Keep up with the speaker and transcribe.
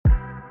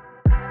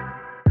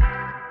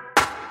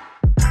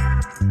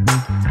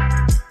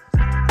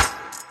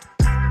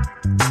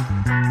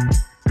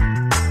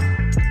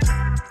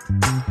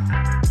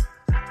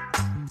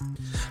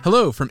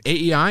Hello from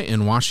AEI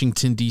in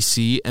Washington,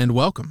 D.C., and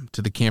welcome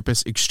to the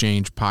Campus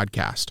Exchange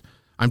podcast.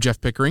 I'm Jeff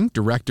Pickering,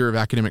 Director of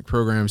Academic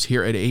Programs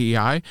here at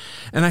AEI,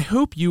 and I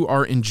hope you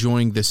are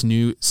enjoying this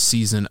new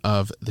season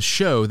of the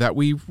show that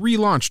we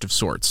relaunched of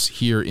sorts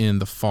here in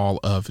the fall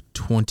of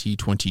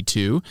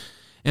 2022.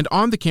 And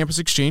on the Campus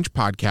Exchange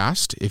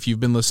podcast, if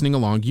you've been listening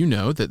along, you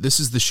know that this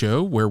is the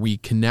show where we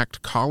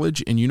connect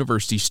college and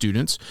university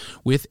students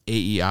with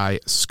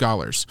AEI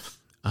scholars.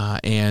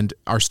 And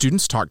our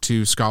students talk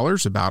to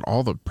scholars about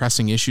all the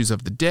pressing issues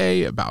of the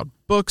day, about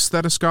books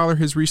that a scholar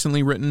has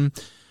recently written,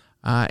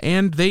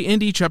 and they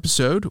end each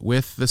episode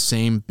with the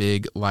same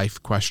big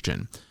life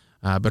question.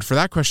 But for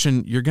that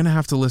question, you're going to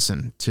have to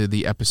listen to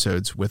the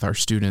episodes with our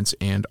students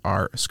and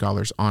our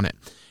scholars on it.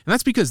 And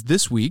that's because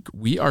this week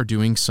we are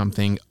doing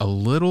something a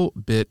little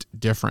bit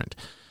different.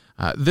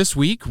 This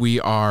week, we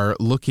are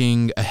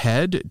looking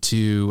ahead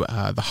to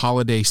the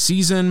holiday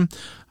season.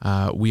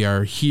 We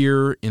are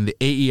here in the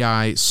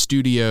AEI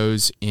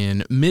studios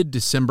in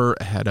mid-December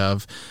ahead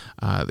of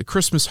the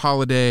Christmas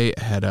holiday,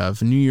 ahead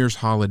of New Year's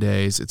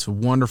holidays. It's a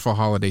wonderful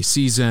holiday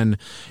season.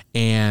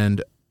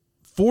 And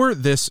for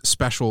this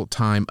special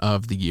time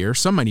of the year,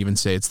 some might even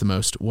say it's the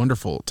most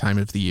wonderful time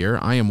of the year.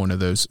 I am one of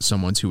those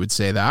someones who would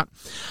say that.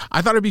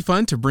 I thought it'd be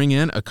fun to bring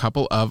in a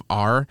couple of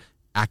our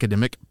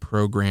academic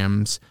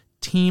programs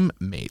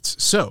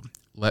teammates. So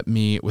let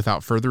me,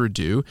 without further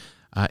ado,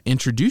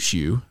 introduce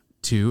you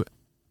to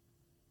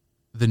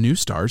the new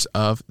stars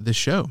of the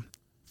show.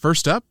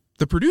 First up,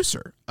 the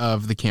producer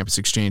of the Campus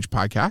Exchange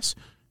podcast,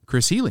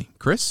 Chris Healy.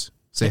 Chris,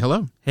 say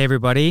hello. Hey,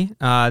 everybody.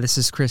 This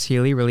is Chris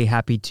Healy. Really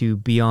happy to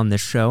be on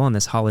this show, on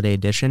this holiday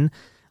edition.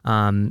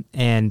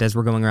 And as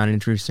we're going around and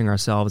introducing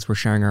ourselves, we're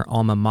sharing our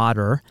alma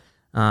mater.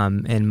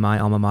 And my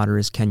alma mater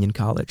is Kenyon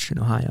College in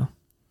Ohio.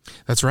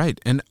 That's right.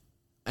 And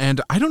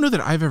I don't know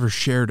that I've ever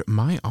shared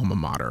my alma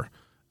mater,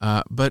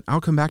 but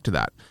I'll come back to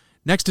that.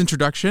 Next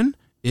introduction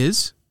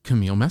is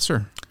Camille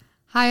Messer.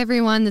 Hi,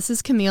 everyone. This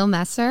is Camille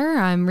Messer.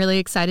 I'm really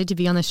excited to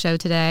be on the show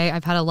today.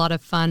 I've had a lot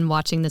of fun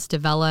watching this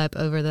develop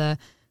over the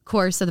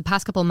course of the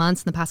past couple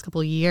months and the past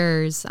couple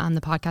years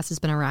the podcast has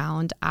been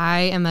around.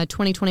 I am a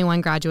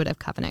 2021 graduate of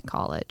Covenant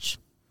College.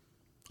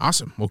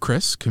 Awesome. Well,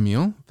 Chris,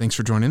 Camille, thanks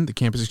for joining the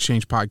Campus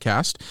Exchange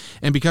podcast.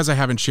 And because I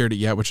haven't shared it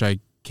yet, which I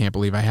can't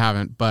believe I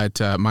haven't, but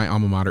my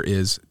alma mater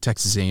is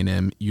Texas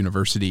A&M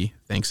University.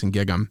 Thanks and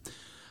gig 'em.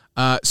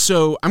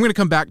 So I'm going to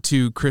come back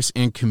to Chris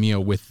and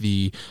Camille with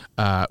the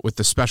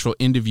special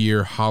end of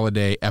year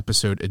holiday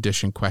episode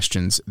edition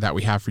questions that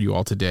we have for you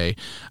all today.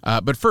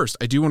 But first,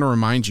 I do want to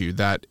remind you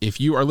that if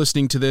you are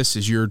listening to this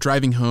as you're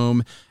driving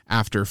home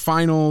after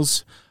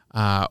finals,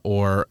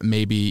 or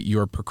maybe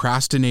you're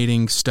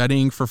procrastinating,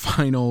 studying for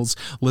finals,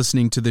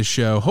 listening to this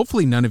show,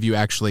 hopefully none of you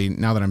actually,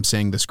 now that I'm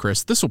saying this,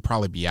 Chris, this will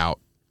probably be out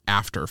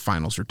after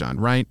finals are done,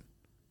 right?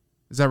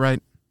 Is that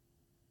right?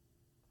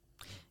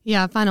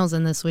 Yeah, finals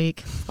in this week.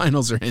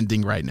 Finals are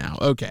ending right now.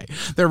 Okay.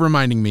 They're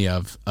reminding me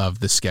of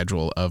the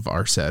schedule of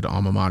our said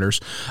alma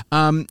maters.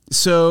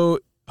 So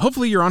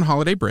hopefully you're on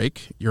holiday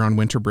break, you're on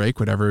winter break,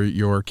 whatever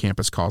your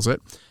campus calls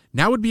it.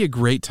 Now would be a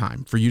great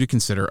time for you to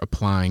consider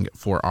applying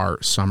for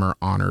our Summer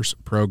Honors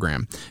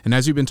Program. And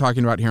as we've been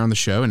talking about here on the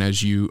show, and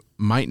as you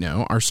might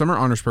know, our Summer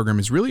Honors Program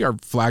is really our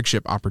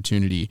flagship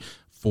opportunity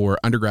for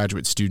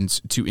undergraduate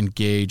students to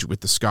engage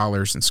with the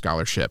scholars and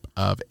scholarship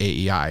of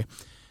AEI.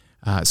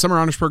 Summer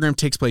Honors Program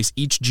takes place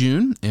each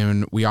June,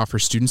 and we offer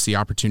students the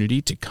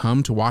opportunity to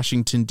come to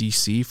Washington,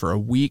 D.C. for a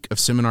week of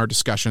seminar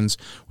discussions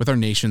with our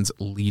nation's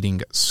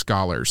leading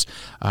scholars.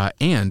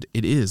 And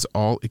it is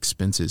all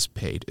expenses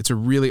paid. It's a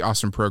really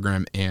awesome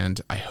program,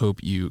 and I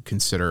hope you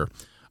consider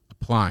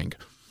applying.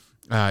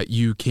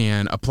 You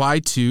can apply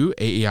to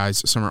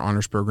AEI's Summer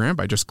Honors Program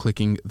by just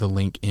clicking the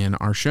link in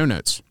our show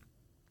notes.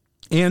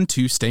 And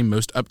to stay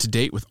most up to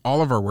date with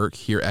all of our work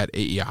here at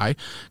AEI,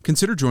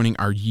 consider joining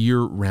our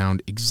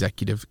year-round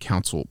Executive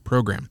Council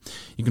program.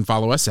 You can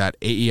follow us at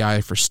AEI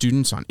for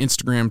Students on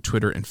Instagram,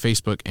 Twitter, and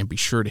Facebook, and be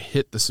sure to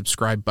hit the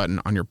subscribe button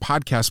on your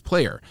podcast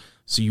player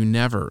so you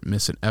never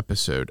miss an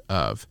episode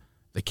of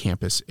the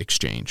Campus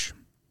Exchange.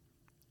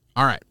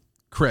 All right,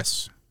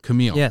 Chris,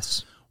 Camille.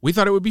 Yes. We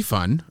thought it would be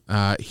fun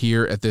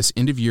here at this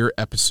end-of-year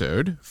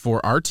episode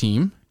for our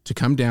team to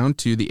come down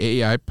to the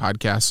AEI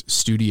podcast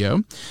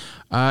studio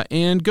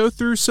and go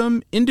through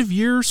some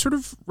end-of-year sort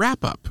of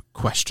wrap-up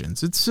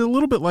questions. It's a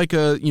little bit like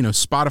a,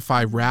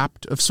 Spotify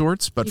Wrapped of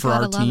sorts, but for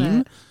our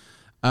team,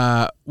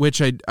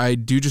 which I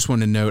do just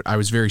want to note, I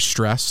was very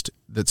stressed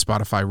that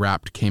Spotify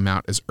Wrapped came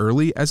out as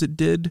early as it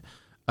did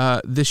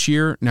this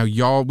year. Now,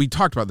 y'all, we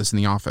talked about this in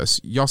the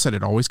office. Y'all said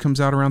it always comes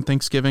out around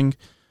Thanksgiving.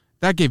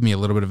 That gave me a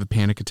little bit of a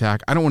panic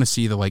attack. I don't want to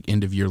see the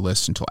end-of-year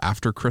list until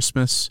after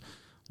Christmas.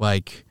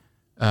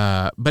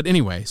 But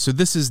anyway, so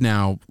this is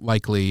now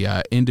likely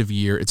end of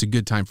year. It's a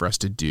good time for us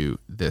to do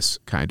this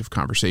kind of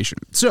conversation.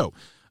 So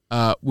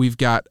we've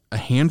got a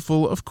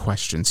handful of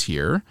questions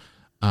here,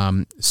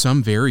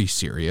 some very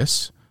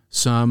serious,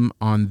 some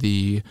on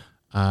the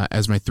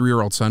as my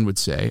 3-year-old son would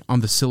say,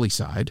 on the silly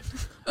side.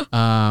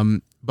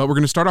 But we're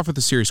going to start off with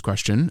a serious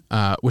question,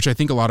 which I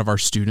think a lot of our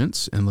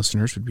students and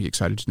listeners would be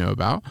excited to know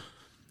about,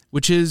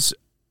 which is,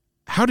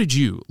 how did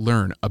you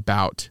learn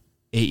about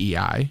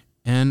AEI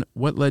and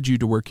what led you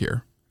to work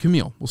here?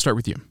 Camille, we'll start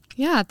with you.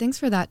 Yeah, thanks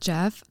for that,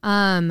 Jeff.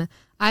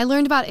 I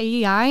learned about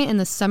AEI in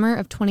the summer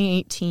of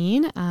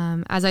 2018.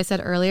 As I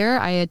said earlier,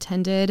 I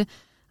attended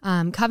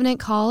Covenant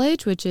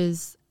College, which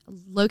is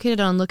located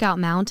on Lookout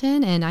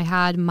Mountain, and I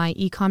had my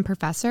econ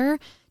professor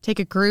take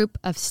a group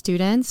of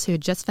students who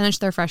had just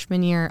finished their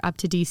freshman year up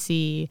to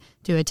DC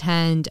to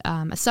attend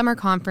a summer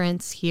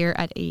conference here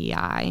at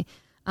AEI.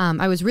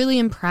 I was really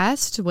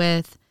impressed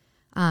with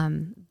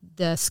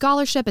the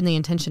scholarship and the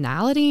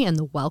intentionality and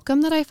the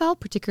welcome that I felt,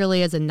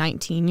 particularly as a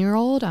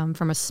 19-year-old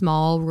from a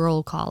small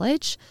rural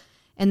college.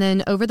 And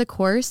then over the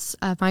course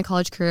of my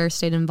college career,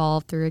 stayed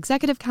involved through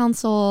executive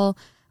council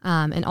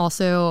and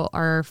also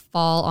our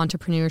fall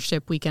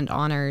entrepreneurship weekend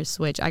honors,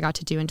 which I got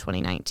to do in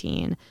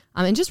 2019.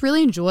 And just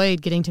really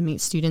enjoyed getting to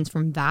meet students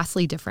from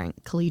vastly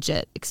different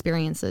collegiate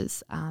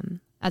experiences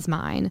as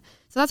mine.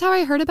 So that's how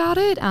I heard about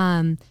it.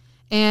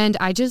 And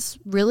I just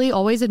really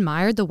always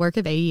admired the work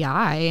of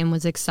AEI and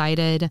was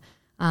excited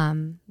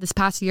this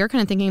past year,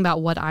 kind of thinking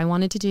about what I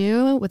wanted to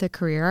do with a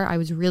career. I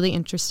was really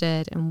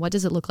interested in what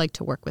does it look like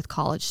to work with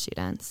college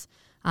students,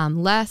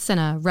 less in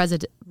a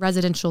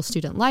residential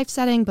student life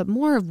setting, but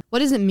more of what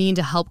does it mean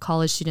to help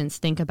college students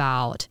think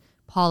about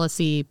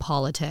policy,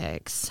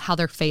 politics, how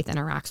their faith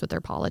interacts with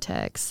their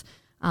politics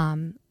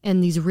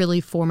in these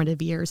really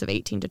formative years of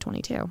 18 to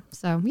 22.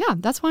 So yeah,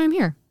 that's why I'm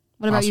here.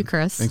 What about you,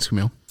 Chris? Thanks,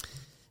 Camille.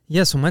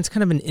 Yeah, so mine's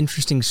kind of an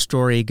interesting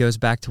story. It goes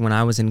back to when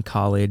I was in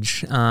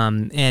college.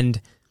 And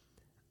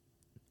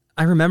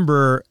I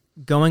remember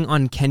going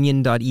on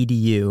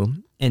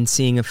Kenyon.edu and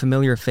seeing a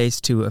familiar face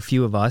to a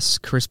few of us,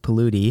 Chris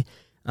Paludi,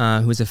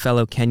 who is a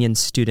fellow Kenyon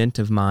student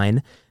of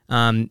mine.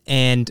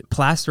 And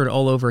plastered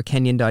all over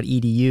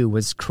Kenyon.edu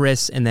was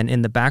Chris, and then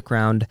in the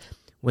background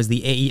was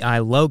the AEI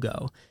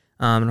logo.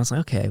 And I was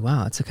like, okay,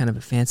 wow, it's a kind of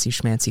a fancy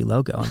schmancy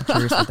logo. I'm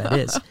curious what that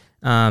is.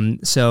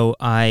 So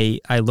I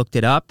looked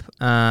it up,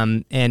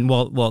 and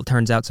it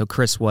turns out, so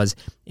Chris was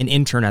an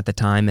intern at the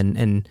time,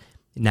 and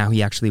now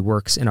he actually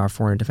works in our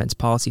Foreign Defense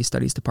Policy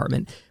Studies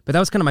department. But that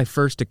was kind of my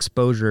first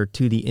exposure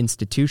to the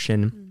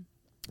institution.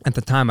 At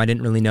the time, I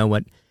didn't really know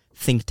what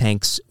think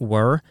tanks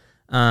were.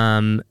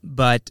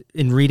 But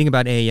in reading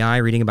about AEI,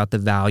 reading about the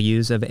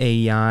values of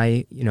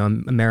AEI,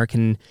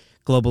 American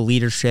global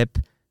leadership,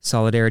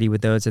 solidarity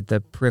with those at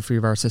the periphery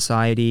of our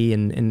society,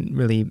 and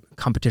really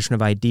competition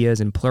of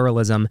ideas and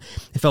pluralism,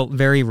 it felt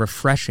very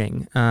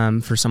refreshing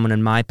for someone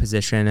in my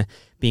position,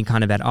 being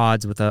kind of at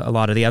odds with a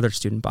lot of the other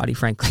student body,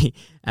 frankly,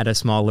 at a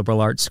small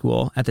liberal arts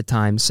school at the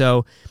time.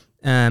 So,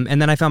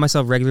 and then I found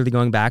myself regularly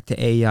going back to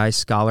AEI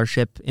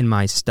scholarship in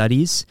my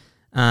studies,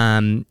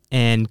 and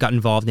got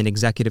involved in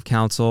executive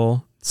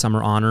council,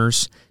 summer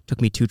honors. Took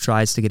me 2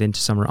 tries to get into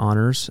summer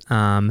honors,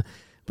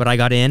 but I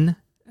got in.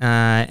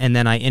 And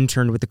then I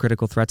interned with the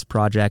Critical Threats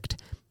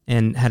Project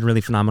and had a really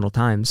phenomenal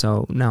time.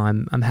 So no,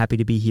 I'm happy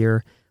to be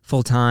here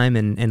full time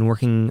and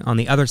working on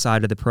the other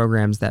side of the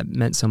programs that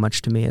meant so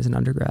much to me as an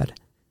undergrad.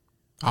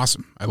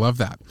 Awesome. I love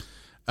that.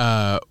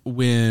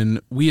 When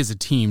we as a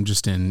team,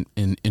 just in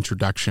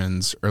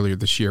introductions earlier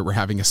this year, were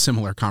having a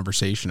similar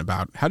conversation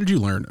about how did you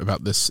learn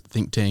about this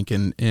think tank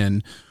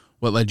and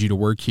what led you to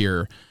work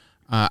here,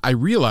 I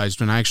realized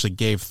when I actually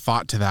gave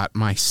thought to that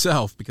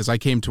myself, because I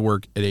came to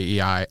work at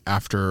AEI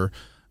after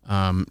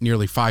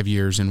nearly 5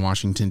 years in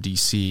Washington,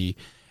 D.C.,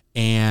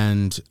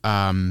 and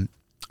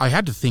I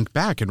had to think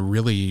back and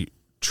really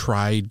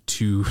try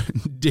to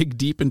dig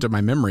deep into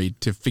my memory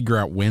to figure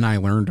out when I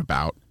learned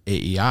about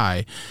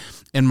AEI.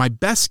 And my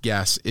best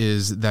guess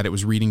is that it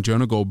was reading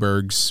Jonah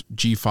Goldberg's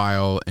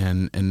G-File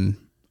and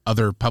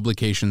other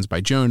publications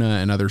by Jonah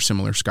and other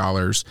similar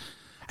scholars.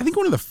 I think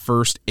one of the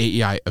first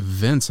AEI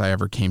events I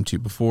ever came to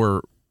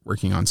before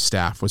working on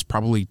staff was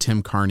probably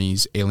Tim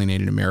Carney's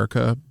Alienated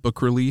America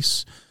book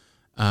release.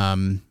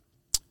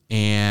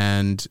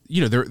 And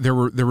there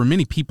were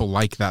many people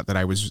like that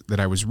I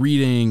was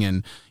reading,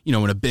 and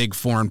when a big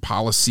foreign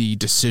policy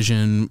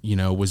decision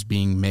was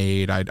being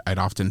made, I'd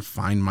often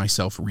find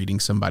myself reading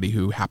somebody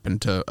who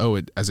happened to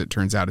as it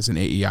turns out is an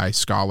AEI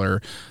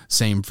scholar.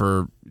 Same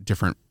for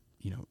different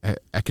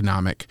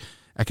economics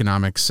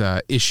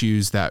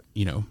issues that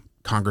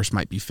Congress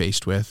might be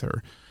faced with,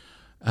 or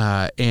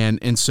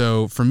and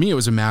so for me it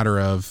was a matter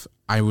of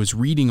I was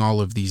reading all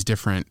of these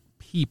different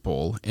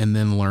people and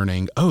then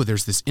learning,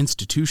 there's this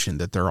institution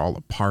that they're all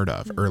a part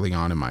of early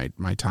on in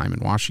my time in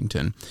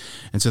Washington.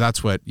 And so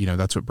that's what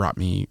brought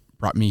me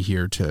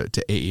here to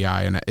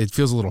AEI. And it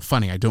feels a little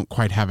funny. I don't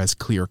quite have as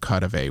clear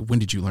cut of when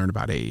did you learn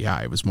about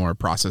AEI? It was more a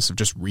process of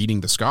just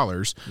reading the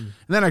scholars. And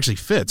that actually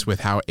fits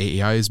with how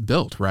AEI is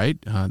built, right?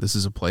 This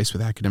is a place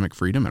with academic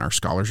freedom and our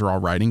scholars are all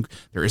writing.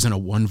 There isn't a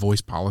one voice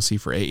policy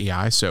for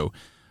AEI. So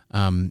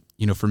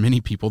For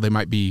many people, they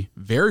might be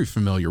very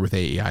familiar with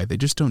AEI. They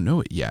just don't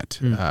know it yet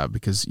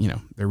because,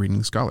 they're reading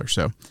the scholar.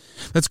 So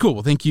that's cool.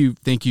 Well, thank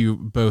you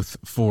both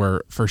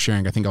for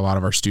sharing. I think a lot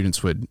of our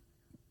students would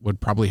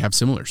probably have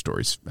similar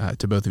stories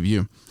to both of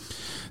you.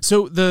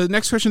 So the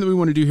next question that we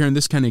want to do here, and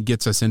this kind of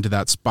gets us into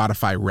that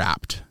Spotify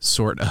Wrapped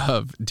sort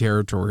of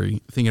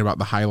territory, thinking about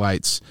the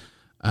highlights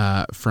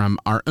from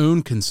our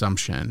own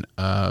consumption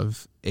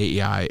of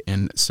AEI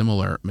and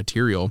similar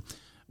material.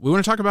 We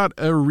want to talk about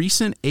a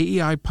recent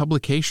AEI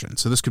publication.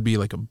 So this could be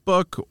like a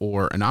book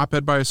or an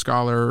op-ed by a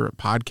scholar, a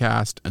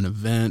podcast, an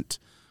event,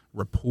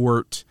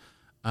 report.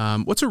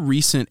 What's a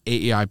recent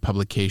AEI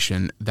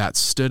publication that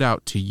stood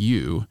out to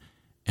you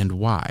and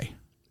why?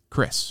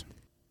 Chris.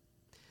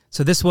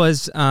 So this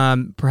was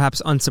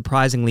perhaps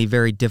unsurprisingly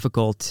very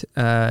difficult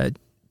to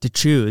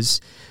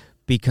choose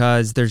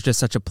because there's just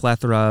such a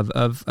plethora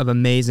of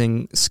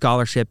amazing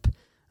scholarship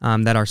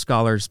that our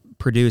scholars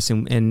produce,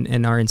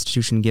 and our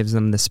institution gives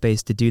them the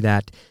space to do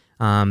that.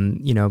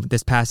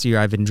 This past year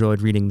I've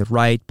enjoyed reading The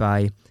Right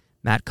by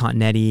Matt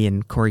Continetti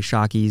and Corey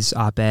Shockey's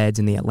op-eds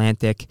in The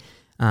Atlantic,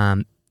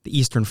 the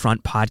Eastern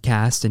Front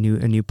podcast, a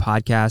new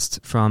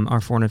podcast from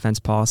our Foreign Defense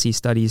Policy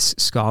Studies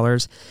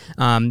scholars.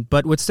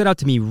 But what stood out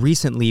to me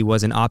recently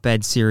was an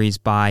op-ed series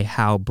by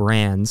Hal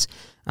Brands,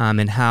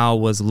 and Hal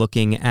was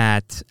looking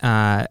at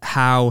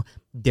how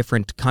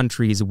different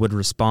countries would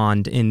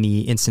respond in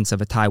the instance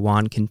of a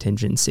Taiwan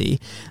contingency.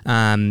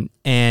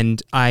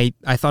 And I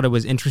thought it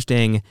was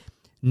interesting,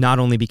 not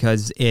only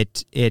because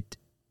it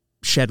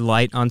shed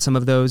light on some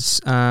of those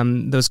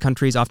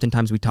countries.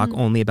 Oftentimes we talk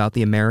only about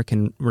the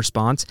American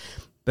response,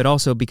 but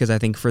also because I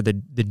think for the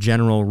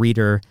general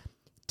reader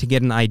to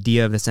get an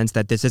idea of the sense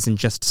that this isn't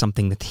just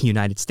something that the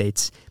United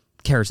States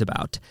cares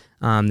about.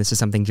 This is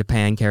something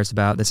Japan cares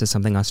about. This is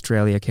something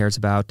Australia cares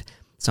about,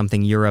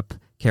 something Europe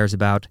cares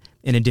about,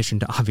 in addition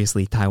to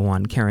obviously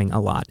Taiwan caring a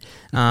lot.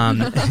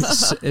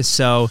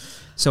 So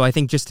I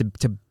think just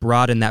to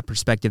broaden that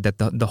perspective that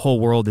the whole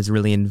world is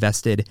really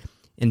invested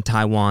in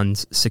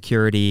Taiwan's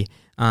security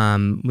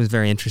was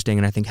very interesting,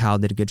 and I think Hal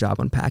did a good job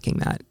unpacking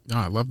that. Oh,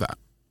 I love that.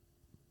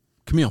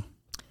 Camille.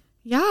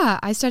 Yeah,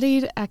 I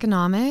studied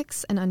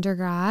economics in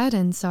undergrad,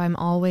 and so I'm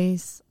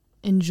always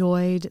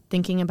enjoyed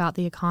thinking about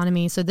the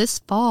economy. So this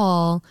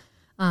fall,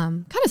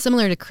 kind of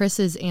similar to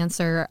Chris's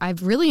answer,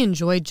 I've really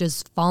enjoyed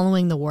just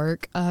following the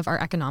work of our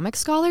economic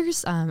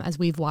scholars as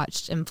we've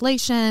watched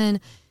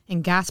inflation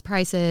and gas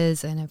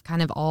prices and have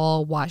kind of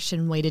all watched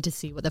and waited to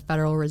see what the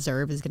Federal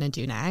Reserve is going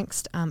to do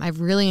next.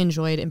 I've really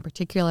enjoyed in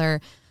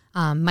particular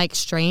Mike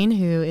Strain,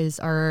 who is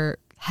our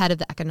head of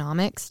the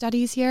economic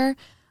studies here.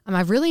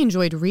 I've really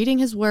enjoyed reading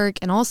his work,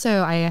 and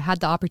also I had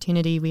the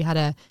opportunity, we had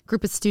a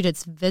group of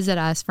students visit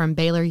us from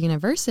Baylor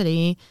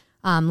University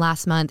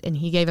last month, and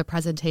he gave a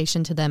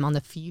presentation to them on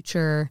the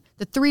future,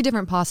 the 3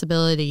 different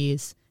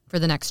possibilities for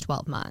the next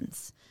 12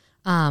 months,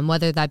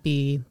 whether that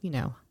be,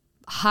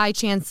 high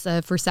chance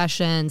of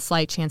recession,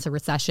 slight chance of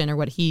recession, or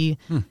what he,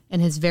 in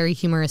his very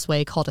humorous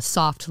way, called a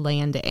soft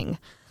landing.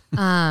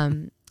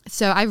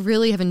 So I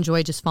really have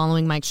enjoyed just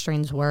following Mike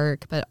Strain's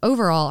work, but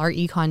overall our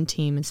econ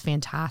team is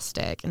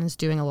fantastic and is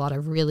doing a lot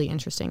of really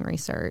interesting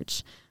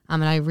research.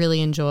 And I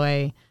really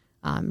enjoy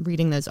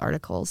reading those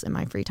articles in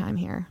my free time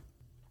here.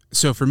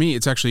 So for me,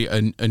 it's actually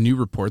a new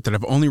report that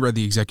I've only read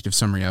the executive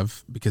summary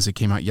of because it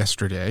came out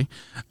yesterday.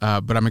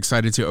 But I'm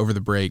excited to, over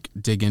the break,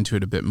 dig into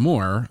it a bit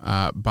more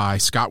by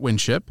Scott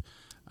Winship.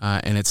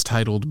 And it's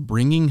titled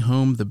Bringing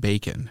Home the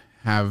Bacon.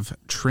 Have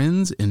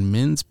trends in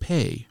men's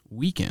pay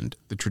weakened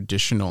the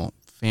traditional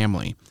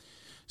family?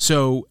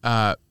 So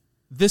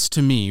this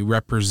to me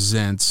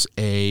represents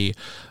a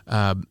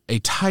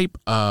type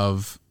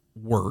of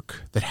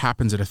work that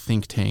happens at a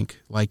think tank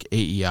like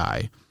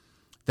AEI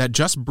that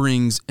just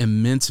brings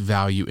immense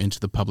value into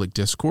the public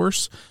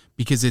discourse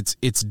because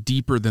it's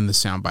deeper than the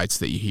sound bites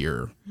that you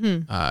hear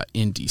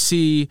in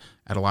DC,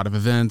 at a lot of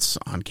events,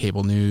 on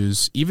cable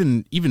news,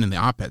 even in the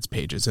op-eds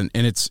pages. And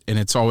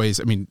it's always,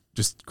 I mean,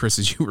 just Chris,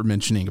 as you were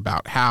mentioning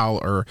about Hal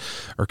or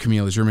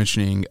Camille, as you're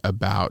mentioning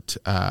about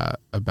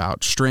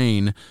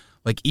Strain,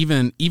 like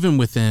even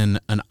within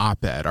an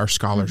op-ed, our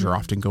scholars are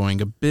often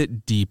going a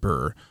bit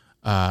deeper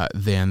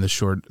than the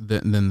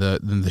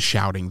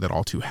shouting that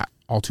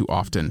all too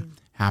often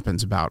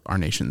happens about our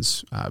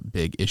nation's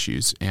big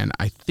issues. And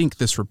I think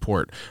this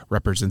report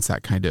represents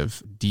that kind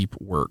of deep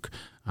work.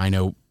 I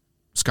know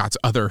Scott's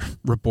other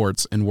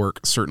reports and work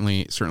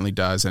certainly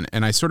does.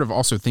 And I sort of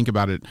also think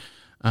about it,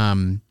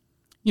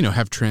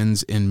 have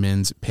trends in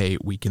men's pay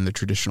weaken the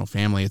traditional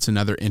family? It's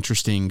another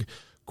interesting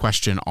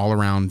question all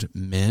around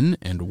men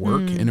and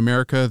work in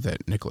America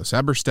that Nicholas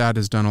Eberstadt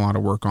has done a lot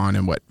of work on,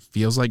 and what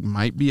feels like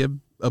might be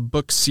a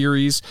book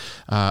series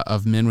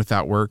of Men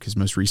Without Work, his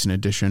most recent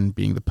edition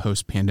being the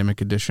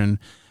post-pandemic edition,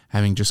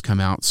 having just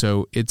come out.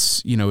 So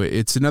it's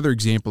another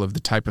example of the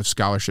type of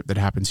scholarship that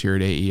happens here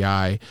at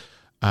AEI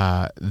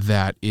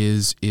that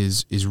is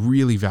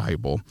really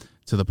valuable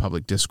to the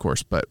public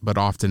discourse, but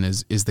often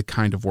is the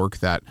kind of work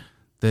that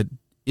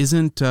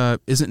isn't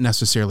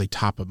necessarily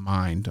top of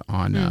mind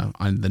on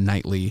the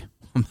nightly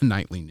on the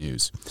nightly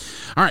news.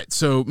 All right,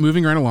 so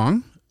moving right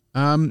along,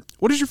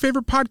 what is your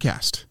favorite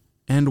podcast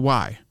and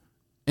why?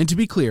 And to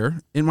be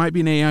clear, it might be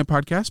an AI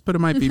podcast, but it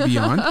might be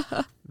beyond.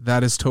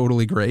 That is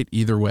totally great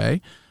either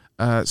way.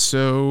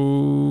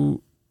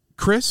 So,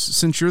 Chris,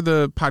 since you're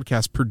the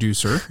podcast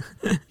producer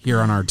here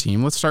on our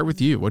team, let's start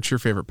with you. What's your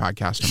favorite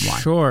podcast and why?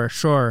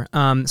 Sure.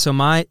 So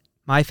my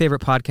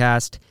favorite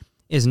podcast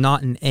is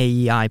not an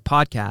AEI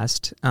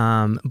podcast,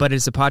 but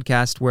it's a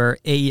podcast where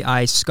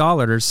AEI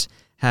scholars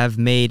have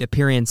made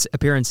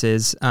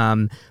appearances,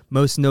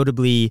 most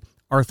notably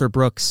Arthur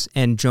Brooks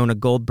and Jonah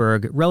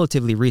Goldberg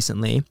relatively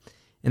recently,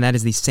 and that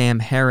is the Sam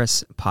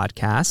Harris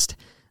podcast.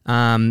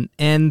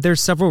 And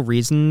there's several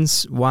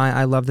reasons why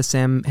I love the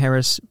Sam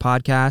Harris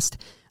podcast.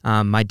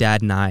 My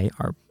dad and I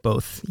are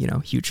both,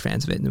 huge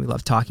fans of it, and we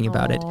love talking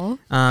about it.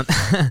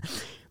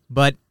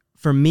 But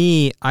for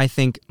me, I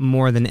think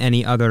more than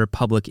any other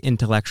public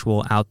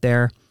intellectual out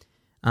there,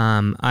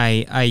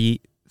 I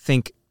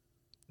think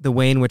the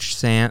way in which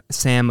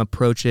Sam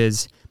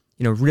approaches,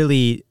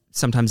 really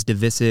sometimes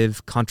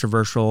divisive,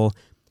 controversial,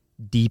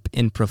 deep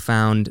and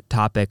profound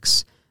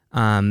topics,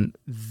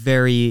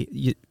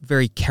 very,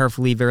 very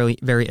carefully, very,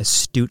 very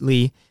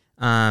astutely,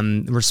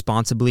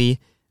 responsibly,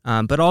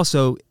 but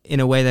also in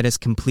a way that is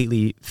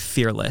completely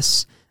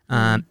fearless.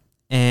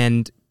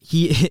 And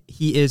he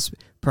is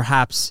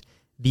perhaps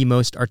the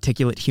most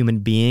articulate human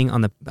being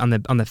on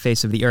the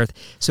face of the earth.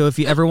 So if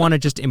you ever want to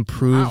just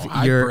improve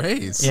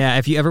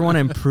if you ever want to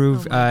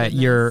improve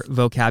your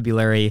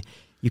vocabulary,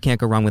 you can't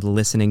go wrong with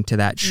listening to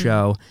that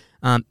show.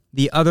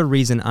 The other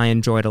reason I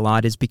enjoyed a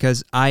lot is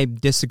because I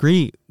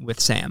disagree with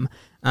Sam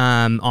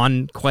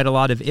on quite a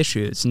lot of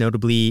issues,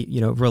 notably,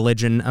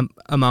 religion,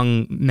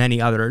 among many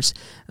others.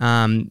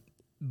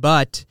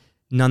 But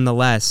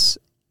nonetheless,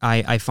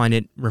 I find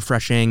it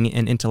refreshing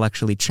and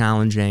intellectually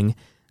challenging.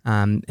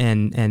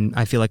 And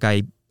I feel like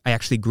I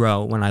actually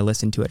grow when I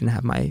listen to it and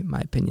have my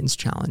opinions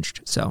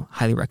challenged. So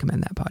highly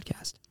recommend that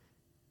podcast.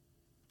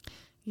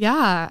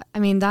 Yeah, I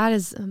mean, that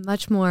is a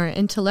much more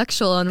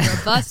intellectual and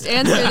robust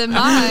answer than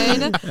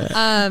mine.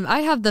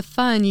 I have the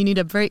fun You Need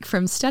a Break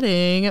from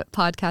Studying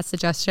podcast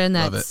suggestion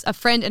that's a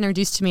friend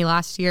introduced to me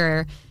last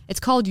year. It's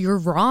called You're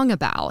Wrong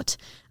About.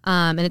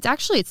 And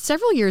it's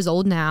several years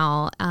old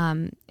now.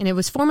 And it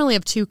was formerly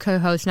of two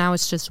co-hosts. Now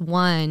it's just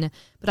one.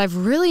 But I've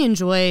really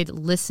enjoyed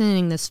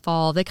listening this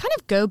fall. They kind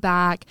of go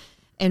back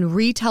and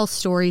retell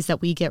stories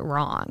that we get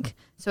wrong.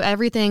 So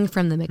everything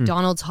from the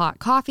McDonald's hot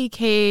coffee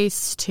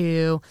case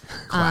to,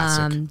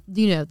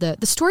 the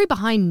story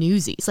behind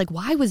Newsies. Like,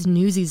 why was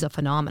Newsies a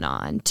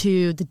phenomenon?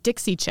 To the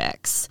Dixie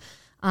Chicks.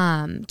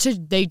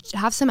 They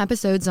have some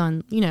episodes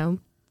on,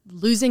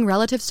 losing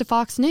relatives to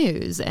Fox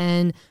News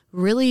and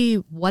really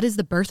what is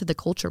the birth of the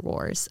culture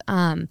wars.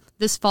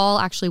 This fall,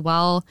 actually,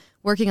 while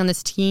working on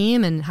this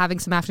team and having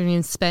some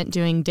afternoons spent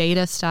doing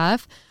data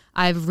stuff,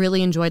 I've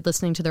really enjoyed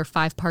listening to their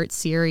 5-part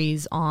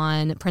series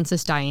on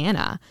Princess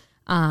Diana.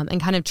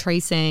 And kind of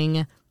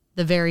tracing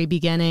the very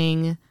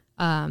beginning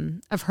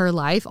of her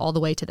life all the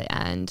way to the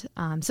end.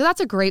 So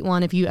that's a great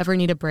one if you ever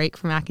need a break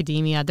from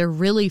academia. They're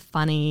really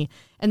funny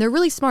and they're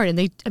really smart. And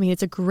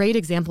it's a great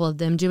example of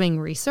them doing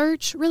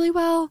research really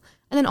well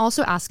and then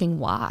also asking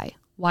why.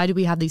 Why do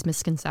we have these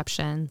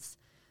misconceptions?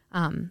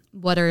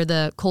 What are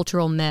the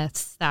cultural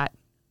myths that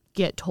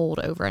get told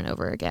over and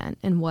over again?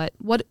 And what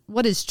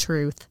is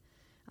truth?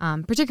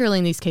 Particularly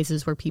in these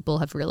cases where people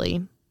have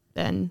really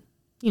been...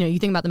 you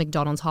think about the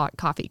McDonald's hot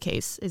coffee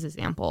case as an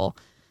example.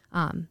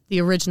 The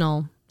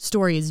original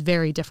story is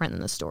very different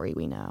than the story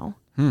we know.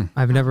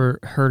 I've never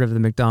heard of the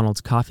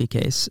McDonald's coffee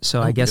case,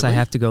 so I guess really? I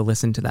have to go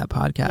listen to that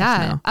podcast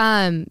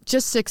now.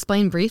 Just to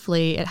explain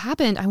briefly, it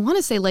happened, I want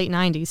to say late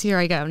 90s. Here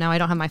I go. Now I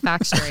don't have my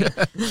facts straight.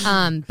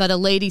 But a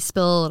lady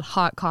spilled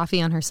hot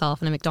coffee on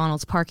herself in a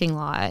McDonald's parking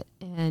lot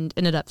and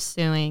ended up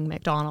suing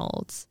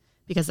McDonald's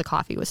because the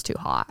coffee was too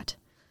hot.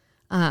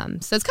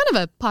 So it's kind of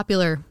a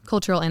popular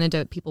cultural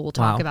anecdote people will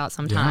talk about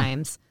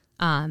sometimes.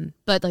 Yeah.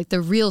 But like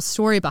the real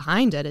story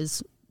behind it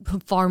is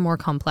far more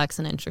complex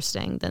and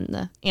interesting than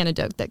the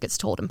anecdote that gets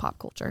told in pop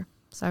culture.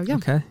 So yeah.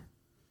 Okay.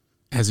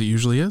 As it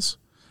usually is.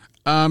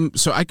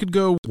 So I could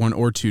go one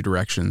or two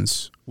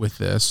directions with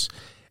this.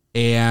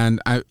 And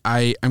I'm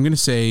going to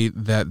say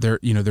that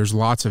there's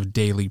lots of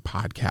daily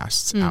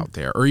podcasts out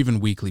there, or even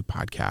weekly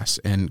podcasts.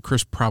 And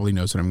Chris probably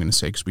knows what I'm going to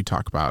say because we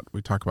talk about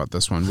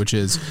this one, which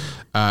is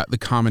the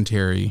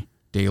Commentary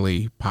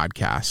Daily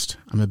Podcast.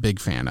 I'm a big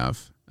fan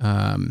of.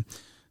 And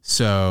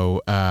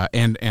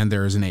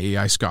there is an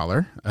AEI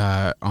scholar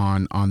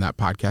on that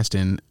podcast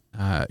in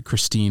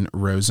Christine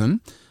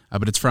Rosen,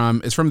 but it's from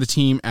the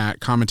team at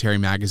Commentary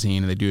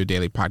Magazine, and they do a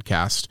daily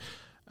podcast.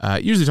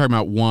 Usually talking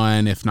about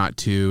one, if not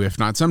two, if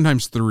not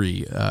sometimes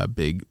three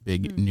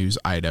big news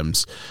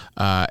items.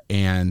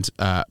 And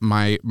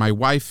my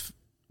wife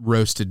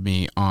roasted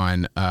me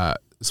on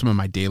some of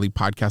my daily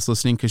podcast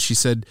listening because she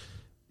said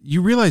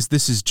you realize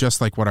this is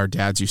just like what our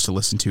dads used to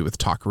listen to with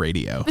talk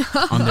radio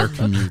on their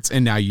commutes.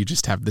 And now you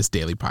just have this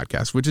daily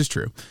podcast, which is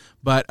true.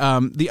 But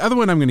the other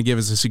one I'm going to give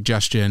is a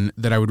suggestion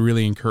that I would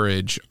really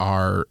encourage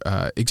our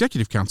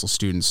executive council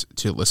students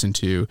to listen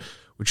to,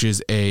 which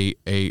is a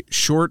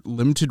short,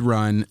 limited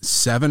run,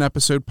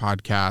 7-episode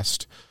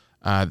podcast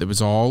that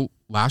was all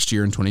last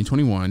year in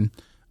 2021,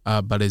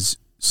 but is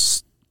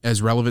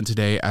as relevant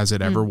today as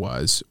it ever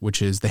was,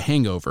 which is The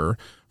Hangover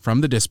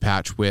from The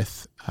Dispatch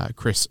with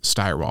Chris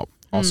Steyerwalt,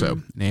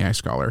 also an AI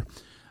scholar.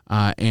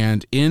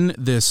 And in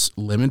this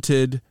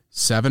limited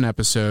 7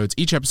 episodes,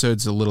 each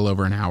episode's a little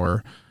over an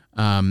hour,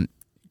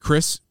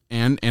 Chris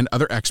and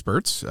other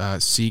experts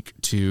seek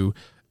to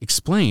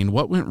explain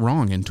what went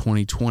wrong in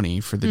 2020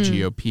 for the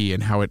GOP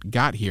and how it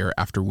got here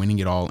after winning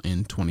it all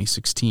in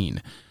 2016.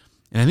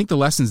 And I think the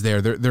lessons there,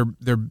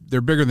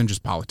 they're bigger than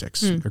just politics.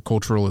 They're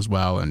cultural as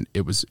well, and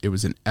it was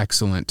an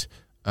excellent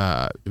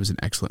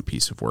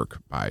piece of work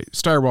by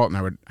Steyerwalt, and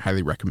I would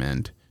highly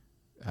recommend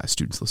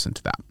students listen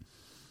to that.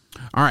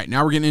 All right,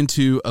 now we're getting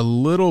into a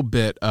little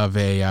bit of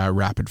a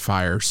rapid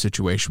fire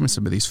situation with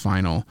some of these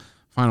final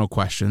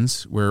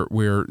questions.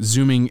 We're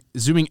zooming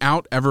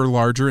out ever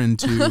larger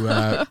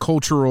into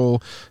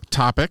cultural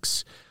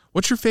topics.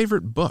 What's your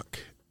favorite book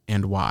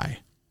and why?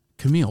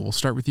 Camille, we'll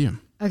start with you.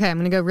 Okay, I'm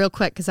going to go real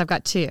quick because I've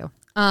got 2.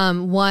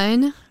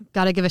 One,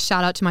 got to give a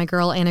shout out to my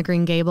girl, Anna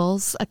Green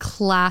Gables, a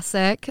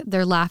classic.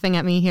 They're laughing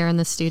at me here in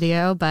the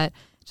studio, but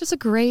just a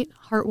great,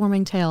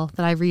 heartwarming tale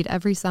that I read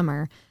every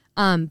summer.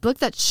 Book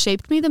that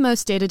shaped me the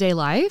most day-to-day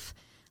life,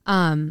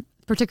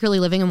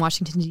 particularly living in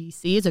Washington,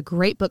 D.C., is a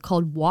great book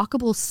called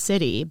Walkable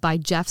City by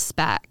Jeff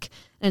Speck.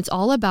 And it's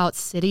all about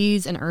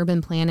cities and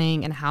urban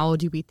planning and how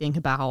do we think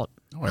about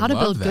how to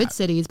build good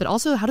cities, but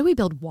also how do we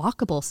build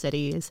walkable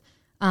cities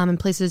and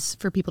places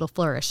for people to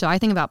flourish. So I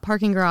think about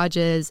parking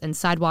garages and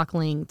sidewalk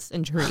lengths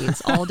and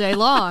trees all day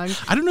long.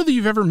 I don't know that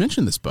you've ever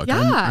mentioned this book.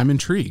 Yeah. I'm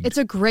intrigued. It's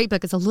a great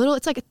book. It's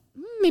like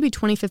maybe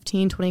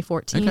 2015,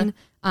 2014. Okay.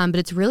 But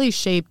it's really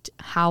shaped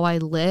how I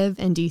live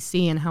in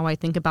DC and how I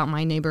think about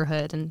my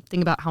neighborhood and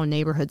think about how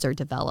neighborhoods are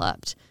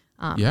developed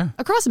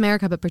across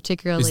America, but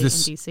particularly in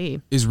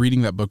DC. Is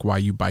reading that book why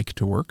you bike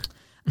to work?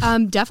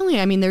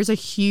 Definitely. I mean, there's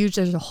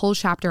a whole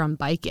chapter on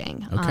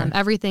biking. Okay.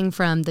 Everything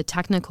from the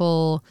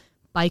technical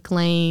bike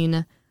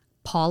lane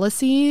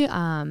policy.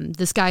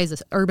 This guy is an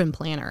urban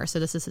planner, so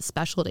this is his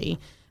specialty.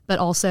 But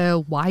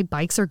also why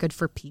bikes are good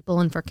for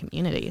people and for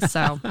communities.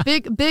 So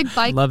big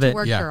bike to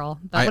work girl.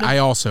 I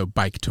also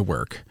bike to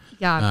work.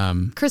 Yeah.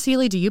 Chris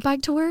Healy, do you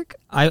bike to work?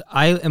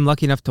 I am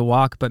lucky enough to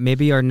walk, but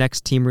maybe our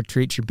next team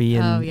retreat should be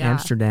in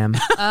Amsterdam.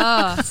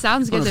 Oh,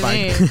 sounds good to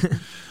me.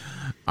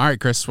 All right,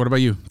 Chris, what about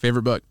you?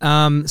 Favorite book?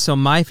 So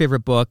my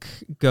favorite book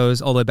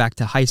goes all the way back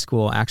to high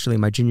school, actually,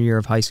 my junior year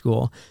of high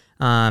school.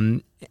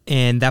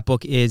 And that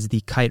book is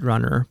The Kite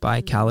Runner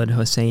by Khaled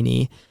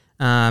Hosseini.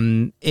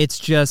 It's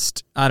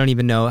just, I don't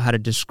even know how to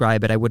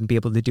describe it. I wouldn't be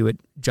able to do it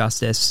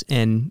justice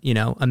in,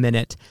 a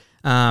minute.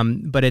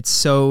 But it's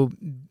so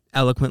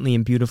eloquently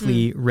and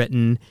beautifully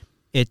written.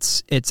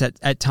 It's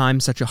at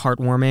times such a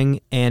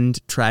heartwarming and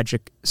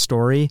tragic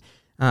story.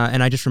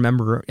 And I just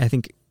remember, I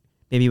think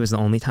maybe it was the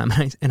only time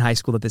in high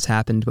school that this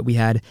happened, but we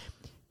had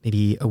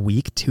maybe a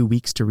week, 2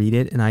 weeks to read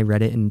it, and I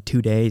read it in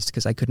 2 days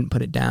because I couldn't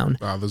put it down.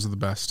 Wow, those are the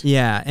best.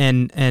 Yeah,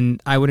 and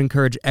I would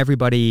encourage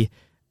everybody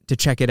to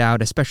check it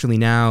out, especially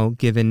now,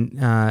 given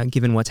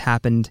what's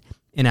happened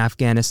in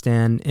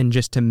Afghanistan, and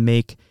just to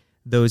make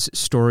those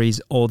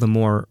stories all the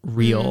more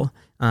real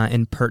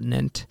and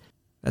pertinent.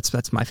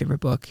 That's my favorite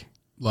book.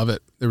 Love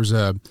it.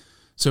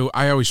 So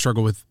I always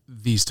struggle with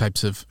these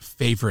types of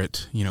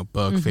favorite,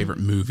 book, favorite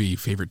movie,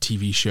 favorite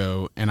TV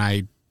show, and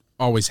I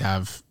always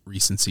have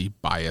recency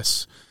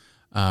bias.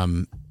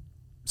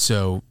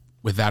 So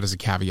with that as a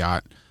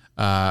caveat,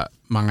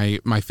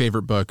 my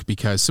favorite book,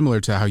 because similar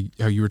to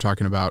how you were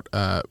talking about,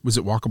 was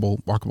it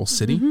Walkable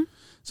City? Mm-hmm.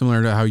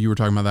 Similar to how you were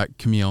talking about that,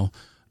 Camille,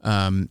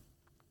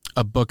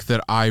 a book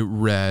that I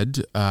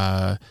read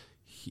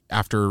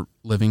after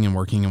living and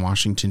working in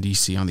Washington,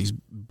 D.C. on these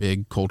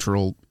big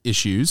cultural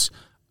issues,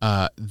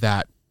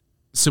 that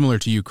similar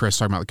to you, Chris,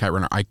 talking about The Kite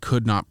Runner, I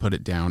could not put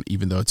it down,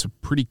 even though it's a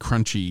pretty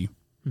crunchy,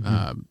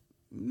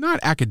 not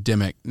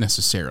academic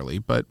necessarily,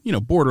 but,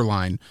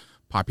 borderline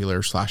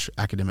popular /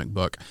 academic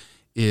book,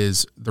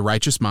 is The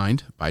Righteous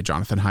Mind by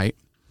Jonathan Haidt.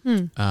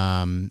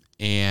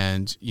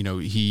 And,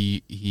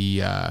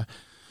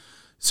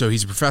 so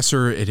he's a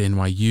professor at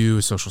NYU,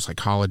 a social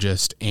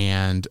psychologist,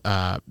 and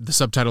the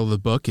subtitle of the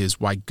book is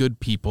Why Good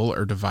People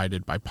Are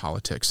Divided by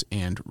Politics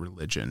and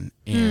Religion.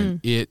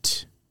 And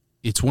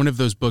it's one of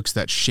those books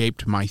that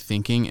shaped my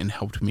thinking and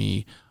helped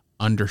me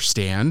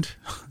understand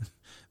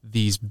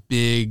these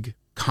big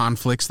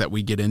conflicts that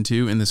we get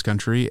into in this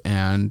country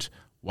and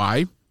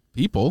why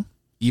people,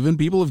 even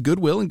people of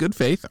goodwill and good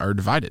faith, are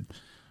divided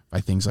by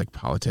things like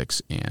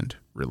politics and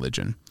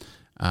religion.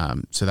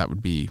 So that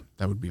would be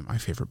my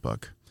favorite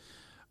book.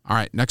 All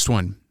right, next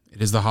one.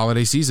 It is the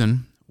holiday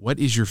season. What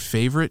is your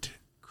favorite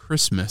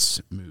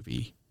Christmas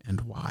movie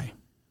and why?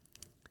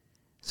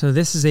 So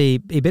this is a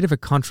bit of a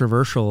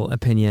controversial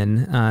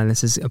opinion.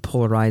 This is a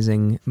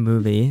polarizing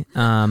movie.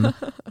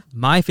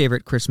 My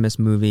favorite Christmas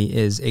movie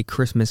is A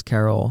Christmas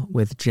Carol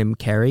with Jim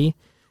Carrey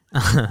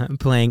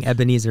playing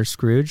Ebenezer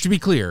Scrooge. To be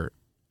clear,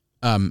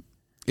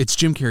 it's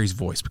Jim Carrey's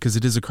voice because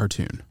it is a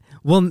cartoon.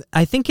 Well,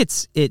 I think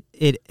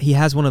he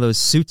has one of those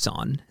suits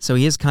on, so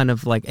he is kind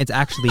of like, it's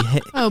actually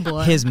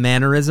his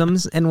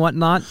mannerisms and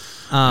whatnot.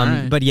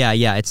 Right. But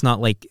yeah, it's not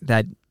like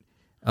that.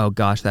 Oh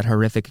gosh, that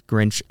horrific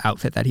Grinch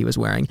outfit that he was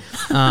wearing.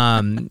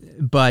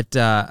 But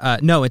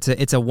no,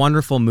 it's a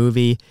wonderful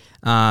movie.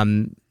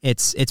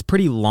 It's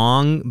pretty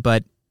long,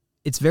 but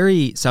it's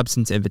very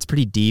substantive. It's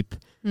pretty deep.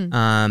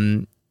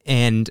 And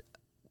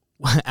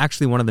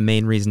actually, one of the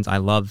main reasons I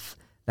love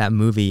that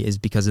movie is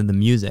because of the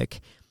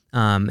music.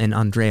 And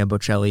Andrea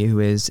Bocelli,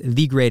 who is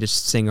the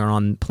greatest singer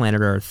on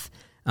planet Earth,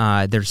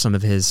 there's some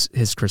of his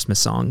Christmas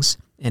songs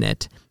in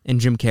it.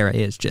 And Jim Carrey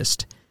is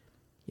just,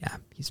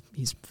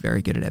 he's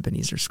very good at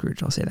Ebenezer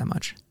Scrooge, I'll say that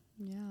much.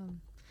 Yeah.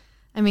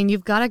 I mean,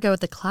 you've got to go with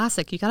the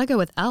classic. You got to go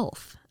with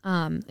Elf.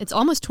 It's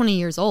almost 20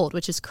 years old,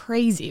 which is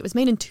crazy. It was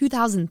made in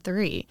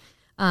 2003.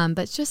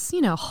 But just,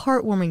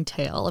 heartwarming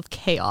tale of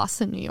chaos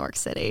in New York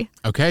City.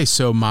 Okay,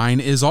 so mine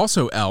is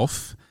also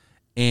Elf.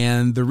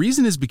 And the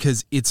reason is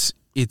because it's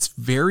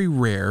very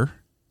rare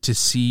to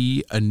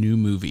see a new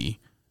movie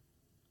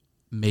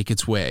make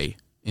its way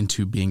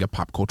into being a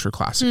pop culture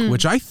classic,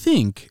 which I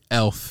think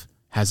Elf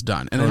has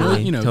done. And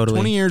totally, I know, totally.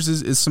 20 years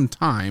is some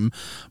time,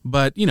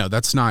 but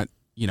that's not,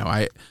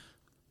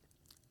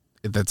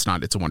 that's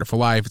not It's a Wonderful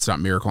Life. It's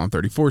not Miracle on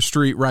 34th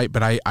Street, right?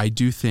 But I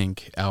do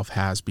think Elf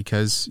has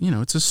because,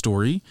 it's a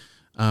story.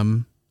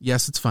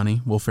 Yes, it's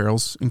funny. Will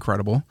Ferrell's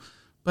incredible,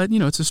 but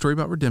it's a story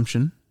about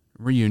redemption,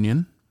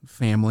 reunion,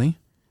 family.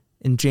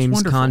 And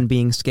James Caan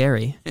being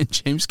scary. And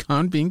James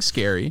Caan being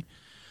scary.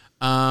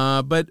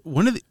 But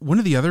one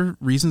of the other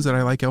reasons that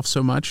I like Elf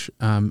so much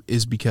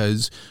is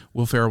because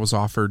Will Ferrell was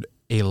offered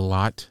a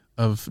lot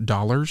of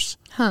dollars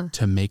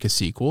to make a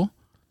sequel,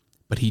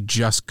 but he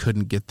just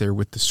couldn't get there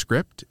with the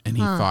script, and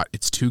he thought,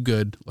 it's too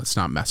good, let's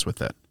not mess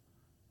with it.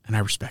 And I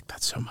respect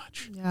that so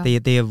much. Yeah.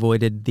 They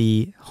avoided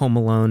the Home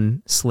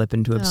Alone slip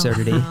into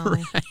absurdity. No.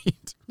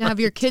 Right. Now, have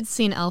your kids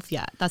seen Elf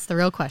yet? That's the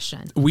real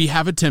question. We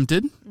have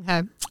attempted,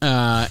 Okay.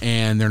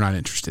 and they're not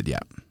interested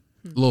yet.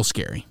 A little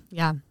scary.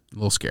 Yeah. A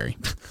little scary.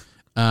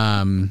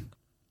 All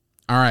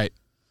right.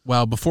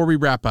 Well, before we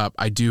wrap up,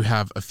 I do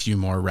have a few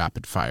more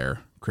rapid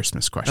fire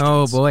Christmas questions.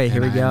 Oh boy,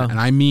 here we go. And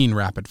I mean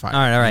rapid fire.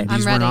 All right. And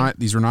these I'm were ready.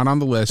 these were not on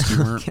the list.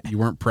 You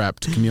weren't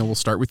prepped. Camille, we'll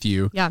start with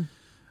you. Yeah.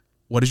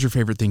 What is your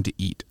favorite thing to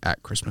eat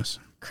at Christmas?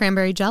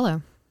 Cranberry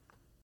Jello.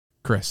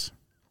 Chris,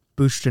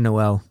 Bouche de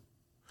Noël.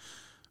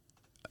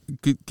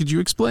 could you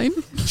explain?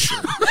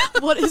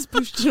 What is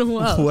Bouche de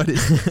Noël? What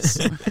is this?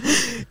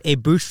 A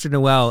bouche de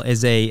Noël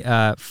is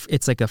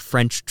it's like a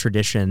French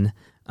tradition,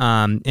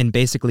 and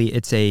basically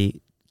it's a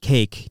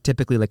cake,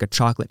 typically like a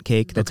chocolate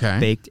cake that's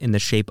baked in the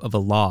shape of a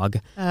log,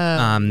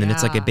 and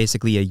it's like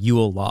basically a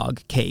Yule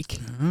log cake,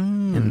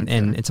 and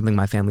it's something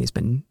my family's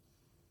been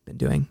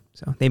doing.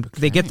 So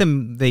they get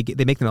them, they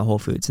make them at Whole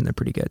Foods, and they're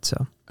pretty good.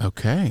 So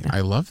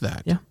I love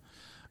that. Yeah,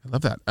 I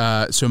love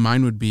that. So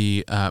mine would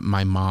be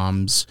my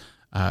mom's.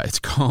 It's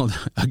called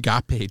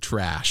agape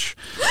trash,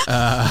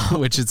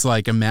 which it's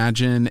like,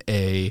 imagine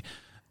a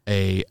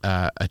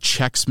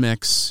Chex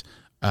Mix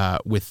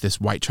with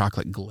this white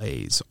chocolate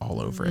glaze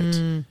all over it.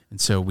 And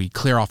so we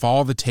clear off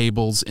all the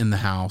tables in the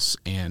house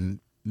and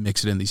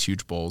mix it in these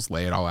huge bowls,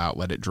 lay it all out,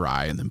 let it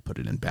dry, and then put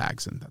it in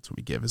bags. And that's what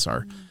we give as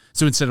our.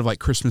 So instead of like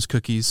Christmas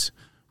cookies,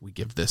 we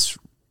give this.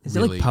 Is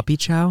it like puppy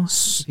chow?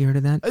 Have you heard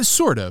of that?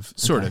 Sort of.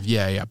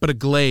 Yeah. But a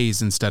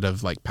glaze instead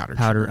of like powdered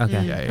Powder. sugar.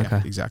 Okay. Yeah.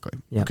 Okay. Exactly.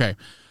 Yep. Okay.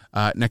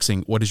 Next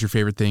thing, what is your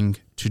favorite thing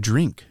to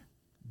drink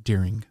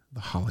during the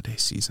holiday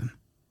season?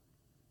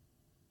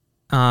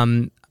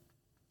 I'm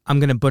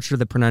going to butcher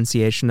the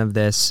pronunciation of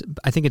this.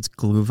 I think it's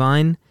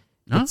Glühwein.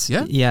 Oh,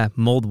 Yeah,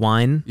 mulled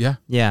wine.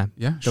 Yeah.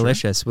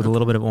 Delicious with a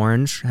little bit of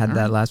orange. Had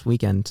that last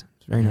weekend.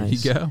 It's very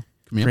nice. There you go.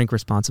 Camille? Drink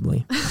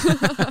responsibly.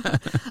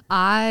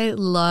 I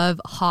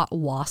love hot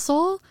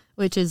wassail,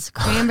 which is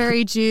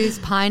cranberry juice,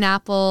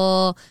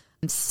 pineapple,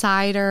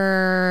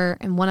 cider,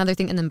 and one other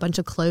thing, and then a bunch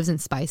of cloves and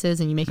spices,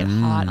 and you make it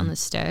hot on the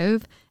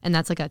stove. And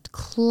that's like a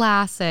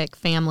classic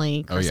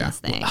family Christmas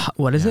thing.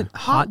 What is it?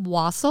 Hot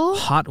wassail?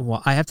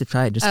 I have to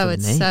try it just for the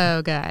it's name.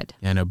 so good.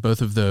 Yeah, no,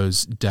 both of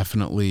those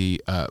definitely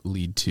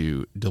lead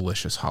to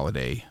delicious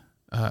holiday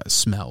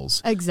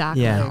smells.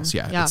 Exactly. Yeah.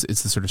 Yeah.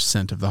 It's the sort of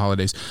scent of the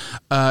holidays.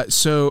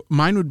 So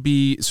mine would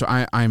be,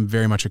 I'm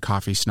very much a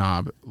coffee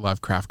snob,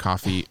 love craft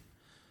coffee.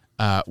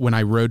 When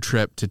I road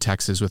trip to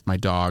Texas with my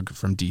dog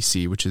from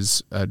DC, which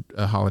is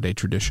a holiday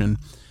tradition,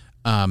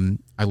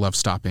 I love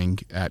stopping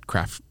at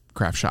craft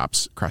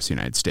shops across the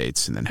United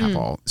States and then have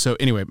all. So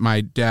anyway,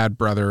 my dad,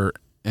 brother,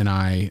 and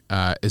I,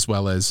 as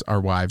well as our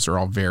wives, are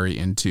all very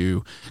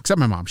into, except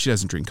my mom, she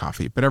doesn't drink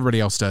coffee, but everybody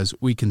else does.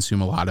 We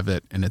consume a lot of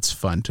it, and it's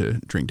fun to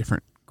drink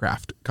different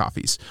craft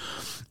coffees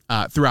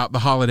throughout the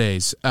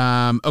holidays.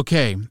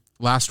 Okay,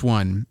 last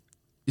one.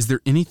 Is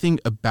there anything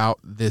about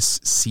this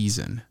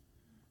season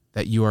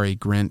that you are a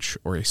Grinch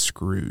or a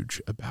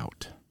Scrooge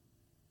about?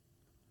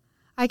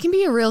 I can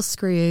be a real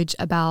Scrooge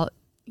about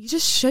you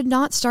just should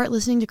not start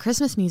listening to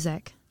Christmas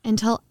music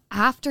until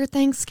after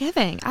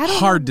Thanksgiving.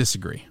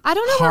 Disagree. I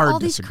don't know Hard where all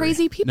these disagree.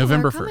 crazy people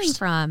November are coming 1st.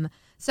 from.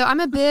 So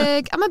I'm a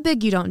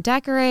big you don't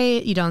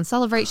decorate, you don't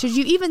celebrate. Should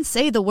you even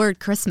say the word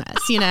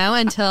Christmas,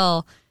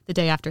 until the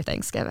day after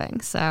Thanksgiving?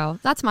 So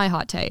that's my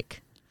hot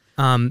take.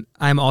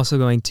 I'm also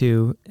going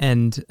to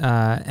end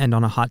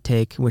on a hot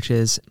take, which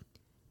is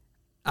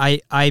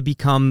I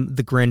become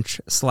the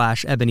Grinch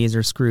 /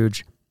 Ebenezer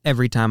Scrooge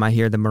every time I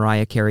hear the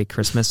Mariah Carey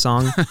Christmas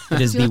song.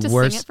 It is Do you the have to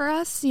worst. sing it for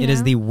us? It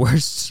is the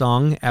worst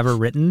song ever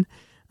written,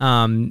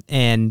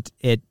 and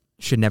it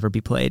should never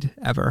be played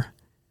ever.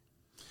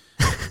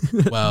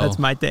 Well, that's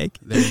my take.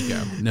 There you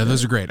go. No,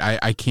 those are great.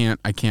 I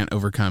can't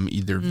overcome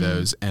either of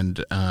those.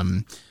 And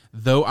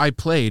though I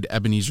played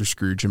Ebenezer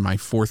Scrooge in my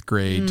fourth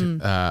grade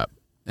end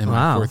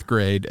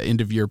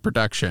of year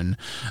production,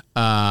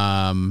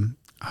 I'm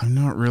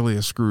not really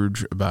a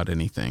Scrooge about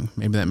anything.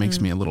 Maybe that makes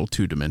me a little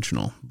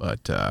two-dimensional,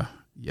 but I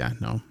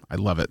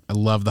love it. I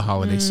love the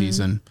holiday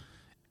season.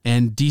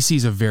 And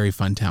DC's a very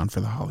fun town for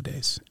the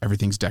holidays.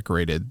 Everything's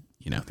decorated.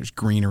 There's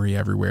greenery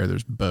everywhere.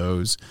 There's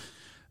bows.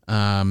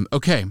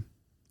 Okay.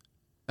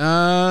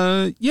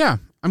 I'm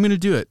going to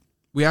do it.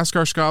 We ask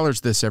our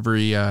scholars this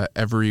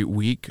every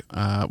week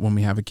when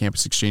we have a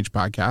Campus Exchange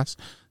podcast.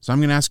 So I'm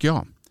going to ask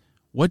y'all,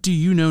 what do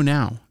you know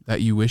now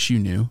that you wish you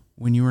knew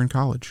when you were in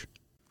college?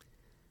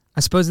 I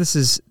suppose this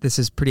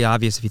is pretty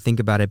obvious if you think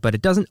about it, but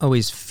it doesn't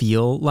always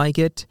feel like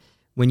it.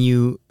 When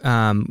you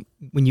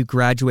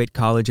graduate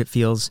college, it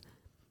feels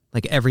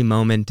like every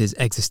moment is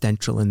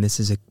existential, and this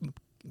is a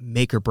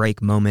make or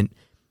break moment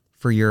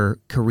for your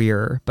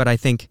career. But I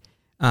think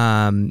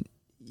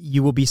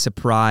you will be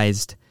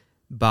surprised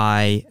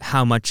by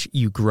how much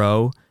you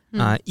grow,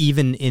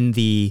 even in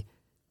the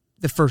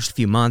first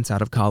few months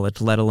out of college,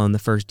 let alone the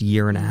first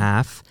year and a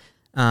half.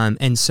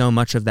 And so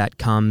much of that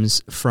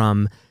comes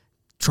from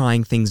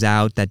trying things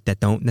out that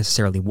don't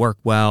necessarily work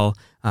well,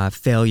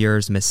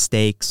 failures,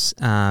 mistakes,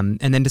 and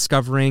then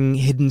discovering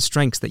hidden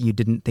strengths that you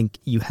didn't think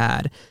you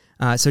had.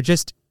 So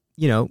just,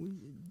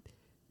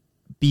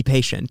 be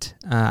patient.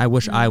 I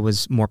wish I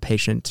was more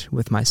patient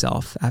with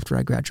myself after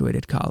I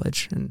graduated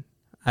college, and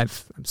I'm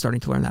starting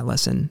to learn that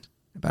lesson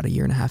about 1.5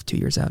 years, 2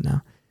 years out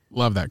now.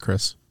 Love that,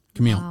 Chris.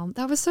 Camille. Wow,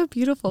 that was so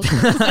beautiful.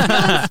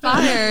 I'm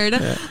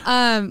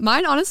inspired.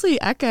 Mine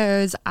honestly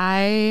echoes.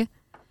 I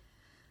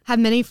have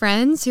many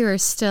friends who are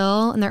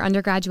still in their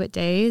undergraduate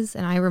days,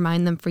 and I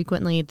remind them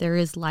frequently there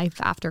is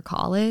life after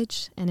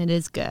college, and it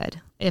is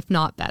good, if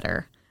not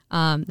better,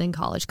 than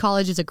college.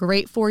 College is a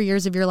great 4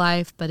 years of your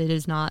life, but it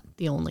is not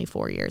the only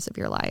 4 years of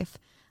your life.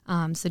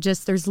 So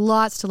just there's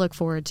lots to look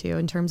forward to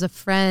in terms of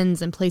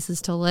friends and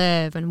places to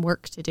live and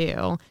work to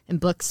do and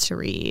books to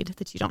read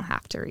that you don't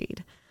have to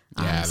read.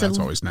 Yeah, so that's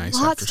always nice.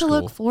 Lots after to school.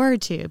 look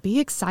forward to. Be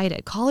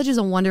excited. College is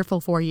a wonderful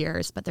 4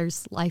 years, but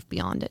there's life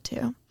beyond it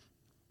too.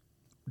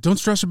 Don't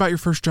stress about your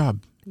first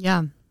job.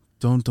 Yeah.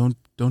 Don't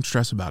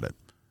stress about it.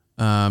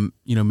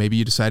 Maybe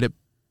you decide it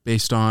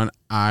based on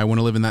I want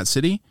to live in that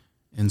city,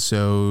 and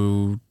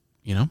so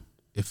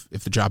if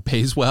the job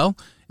pays well,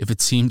 if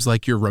it seems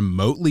like you're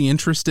remotely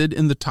interested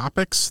in the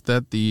topics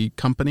that the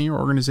company or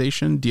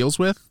organization deals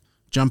with,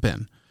 jump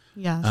in.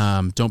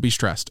 Yeah. Don't be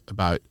stressed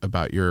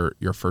about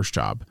your first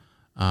job.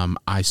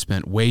 I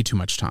spent way too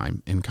much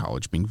time in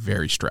college being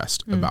very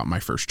stressed about my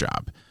first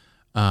job,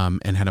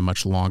 and had a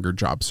much longer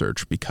job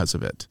search because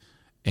of it.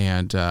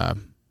 And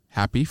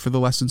happy for the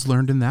lessons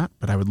learned in that,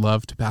 but I would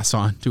love to pass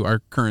on to our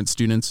current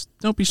students.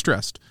 Don't be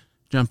stressed.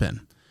 Jump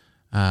in.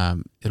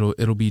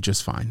 It'll be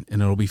just fine,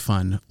 and it'll be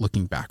fun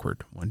looking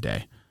backward one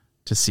day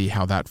to see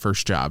how that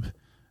first job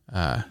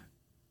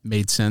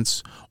made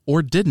sense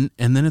or didn't,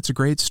 and then it's a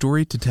great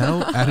story to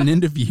tell at an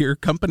end of year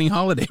company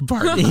holiday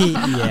party.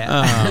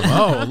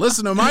 Yeah.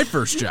 Listen to my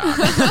first job.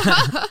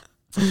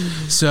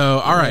 So,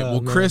 all right.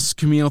 Well, Chris,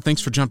 Camille,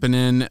 thanks for jumping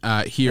in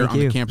here on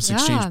the Campus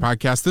Exchange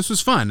podcast. This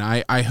was fun.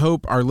 I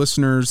hope our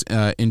listeners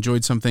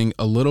enjoyed something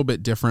a little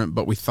bit different,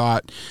 but we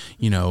thought,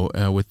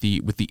 with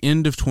the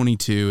end of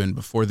 22 and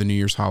before the New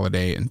Year's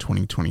holiday in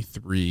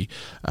 2023,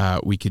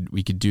 we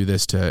could do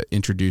this to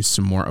introduce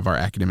some more of our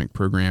academic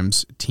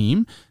programs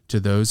team to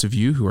those of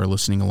you who are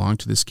listening along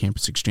to this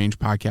Campus Exchange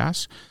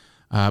podcast.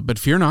 But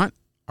fear not.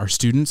 Our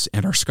students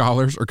and our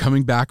scholars are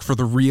coming back for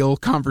the real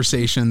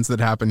conversations that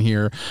happen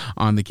here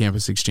on the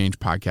Campus Exchange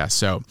podcast.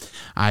 So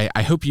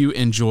I hope you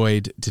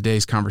enjoyed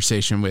today's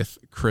conversation with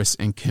Chris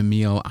and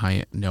Camille.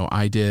 I know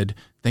I did.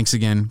 Thanks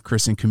again,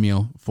 Chris and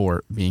Camille,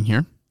 for being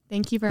here.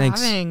 Thank you for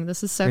having.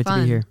 This is so Great fun.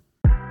 to be here.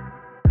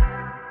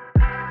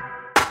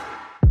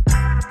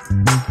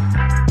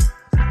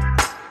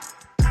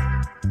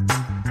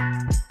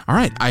 All All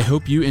right, I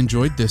hope you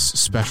enjoyed this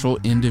special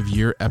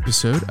end-of-year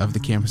episode of the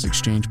Campus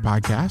Exchange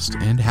podcast.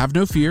 And have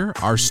no fear,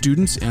 our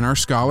students and our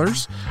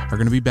scholars are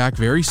going to be back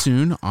very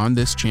soon on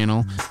this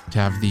channel to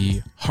have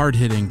the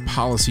hard-hitting,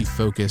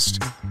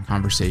 policy-focused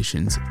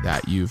conversations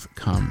that you've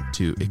come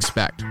to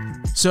expect.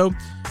 So,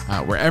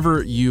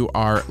 wherever you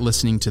are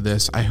listening to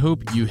this, I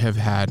hope you have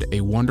had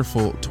a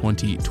wonderful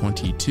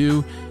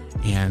 2022,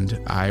 and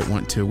I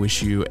want to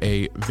wish you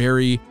a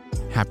very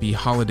happy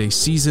holiday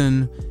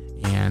season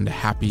and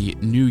happy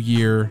new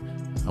year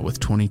with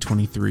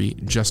 2023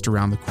 just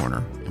around the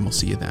corner. And we'll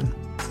see you then.